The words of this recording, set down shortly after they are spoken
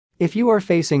If you are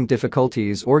facing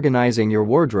difficulties organizing your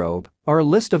wardrobe, our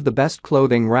list of the best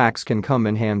clothing racks can come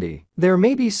in handy. There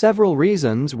may be several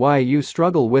reasons why you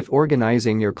struggle with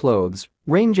organizing your clothes,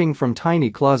 ranging from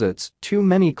tiny closets, too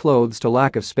many clothes to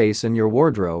lack of space in your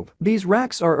wardrobe. These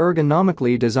racks are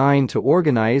ergonomically designed to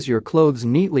organize your clothes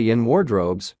neatly in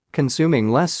wardrobes, consuming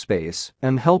less space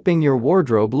and helping your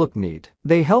wardrobe look neat.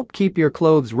 They help keep your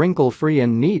clothes wrinkle-free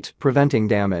and neat, preventing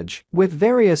damage. With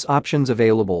various options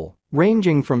available,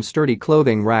 ranging from sturdy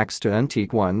clothing racks to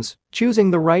antique ones, choosing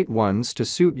the right ones to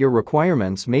suit your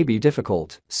requirements may be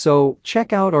difficult. So,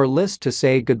 check out our list to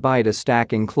say goodbye to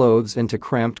stacking clothes into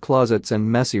cramped closets and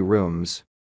messy rooms.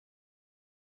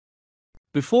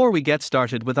 Before we get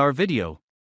started with our video,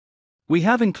 we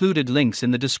have included links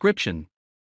in the description,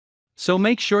 so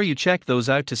make sure you check those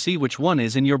out to see which one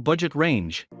is in your budget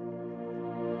range.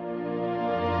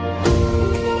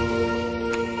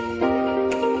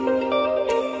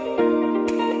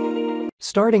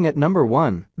 Starting at number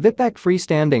 1, VIPEK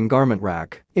Freestanding Garment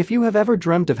Rack. If you have ever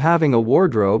dreamt of having a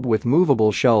wardrobe with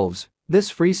movable shelves, this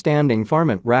freestanding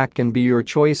garment rack can be your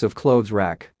choice of clothes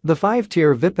rack. The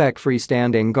 5-tier VIPEK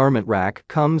Freestanding Garment Rack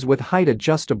comes with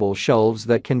height-adjustable shelves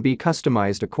that can be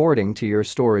customized according to your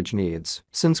storage needs.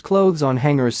 Since clothes on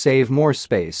hangers save more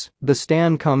space, the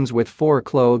stand comes with 4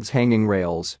 clothes hanging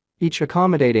rails, each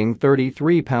accommodating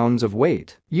 33 pounds of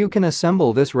weight. You can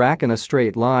assemble this rack in a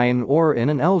straight line or in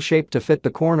an L shape to fit the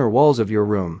corner walls of your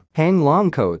room. Hang long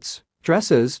coats,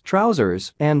 dresses,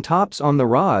 trousers, and tops on the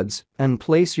rods, and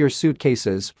place your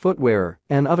suitcases, footwear,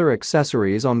 and other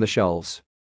accessories on the shelves.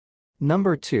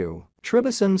 Number 2.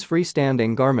 Tribesigns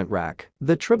Freestanding Garment Rack.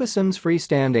 The Tribesigns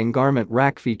Freestanding Garment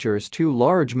Rack features 2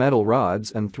 large metal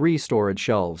rods and 3 storage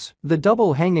shelves. The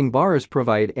double hanging bars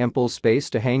provide ample space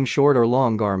to hang short or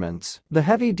long garments. The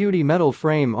heavy-duty metal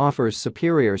frame offers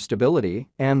superior stability,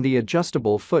 and the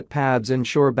adjustable foot pads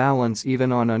ensure balance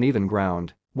even on uneven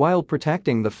ground, while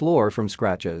protecting the floor from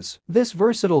scratches. This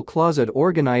versatile closet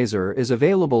organizer is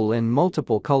available in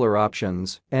multiple color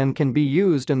options and can be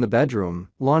used in the bedroom,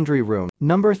 laundry room.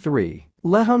 Number 3.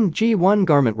 Lehom G1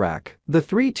 Garment Rack. The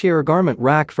 3-tier garment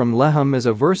rack from Lehom is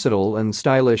a versatile and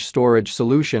stylish storage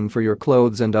solution for your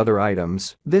clothes and other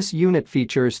items. This unit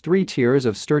features 3 tiers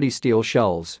of sturdy steel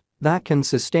shelves that can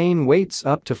sustain weights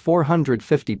up to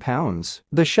 450 pounds.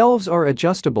 The shelves are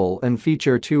adjustable and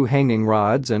feature 2 hanging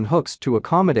rods and hooks to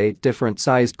accommodate different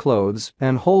sized clothes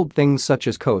and hold things such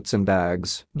as coats and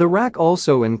bags. The rack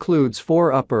also includes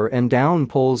 4 upper and down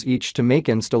poles each to make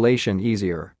installation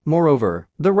easier. Moreover,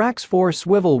 the rack's 4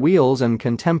 swivel wheels and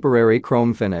contemporary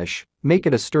chrome finish make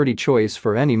it a sturdy choice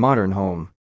for any modern home.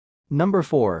 Number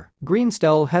 4.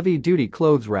 Greenstell Heavy Duty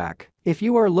Clothes Rack. If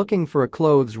you are looking for a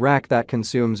clothes rack that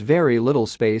consumes very little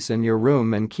space in your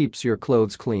room and keeps your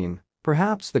clothes clean,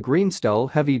 perhaps the Greenstell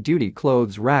Heavy Duty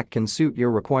Clothes Rack can suit your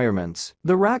requirements.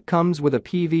 The rack comes with a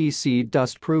PVC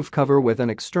dust-proof cover with an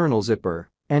external zipper,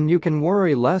 and you can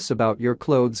worry less about your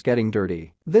clothes getting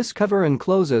dirty. This cover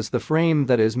encloses the frame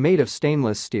that is made of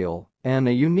stainless steel and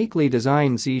a uniquely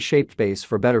designed Z-shaped base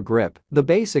for better grip. The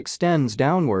base extends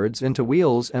downwards into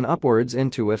wheels and upwards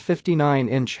into a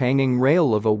 59-inch hanging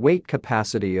rail of a weight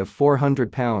capacity of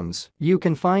 400 pounds. You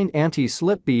can find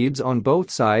anti-slip beads on both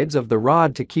sides of the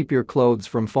rod to keep your clothes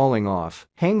from falling off.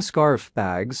 Hang scarf,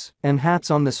 bags, and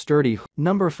hats on the sturdy.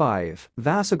 Number 5.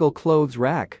 Vasagle Clothes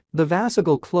Rack. The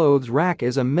Vasagle Clothes Rack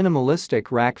is a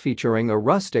minimalistic rack featuring a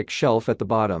rustic shelf at the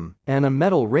bottom and a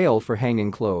metal rail for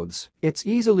hanging clothes. It's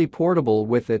easily portable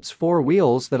with its 4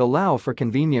 wheels that allow for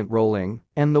convenient rolling,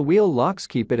 and the wheel locks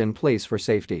keep it in place for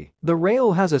safety. The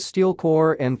rail has a steel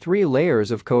core and 3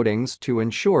 layers of coatings to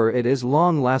ensure it is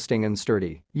long-lasting and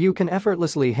sturdy. You can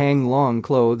effortlessly hang long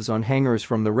clothes on hangers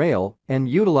from the rail and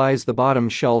utilize the bottom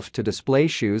shelf to display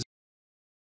shoes.